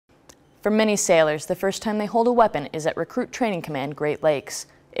For many sailors, the first time they hold a weapon is at Recruit Training Command, Great Lakes.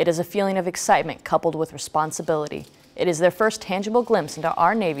 It is a feeling of excitement coupled with responsibility. It is their first tangible glimpse into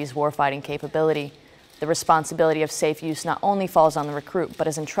our Navy's warfighting capability. The responsibility of safe use not only falls on the recruit, but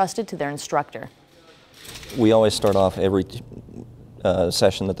is entrusted to their instructor. We always start off every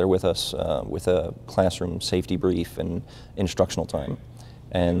session that they're with us with a classroom safety brief and instructional time.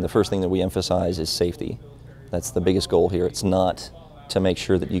 And the first thing that we emphasize is safety. That's the biggest goal here. It's not to make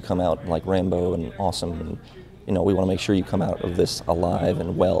sure that you come out like Rambo and awesome. And, we want to make sure you come out of this alive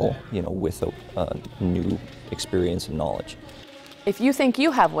and well, with a new experience and knowledge. If you think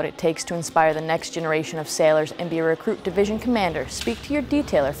you have what it takes to inspire the next generation of sailors and be a recruit division commander, speak to your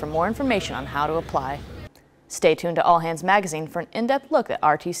detailer for more information on how to apply. Stay tuned to All Hands Magazine for an in-depth look at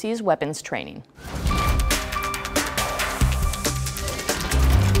RTC's weapons training.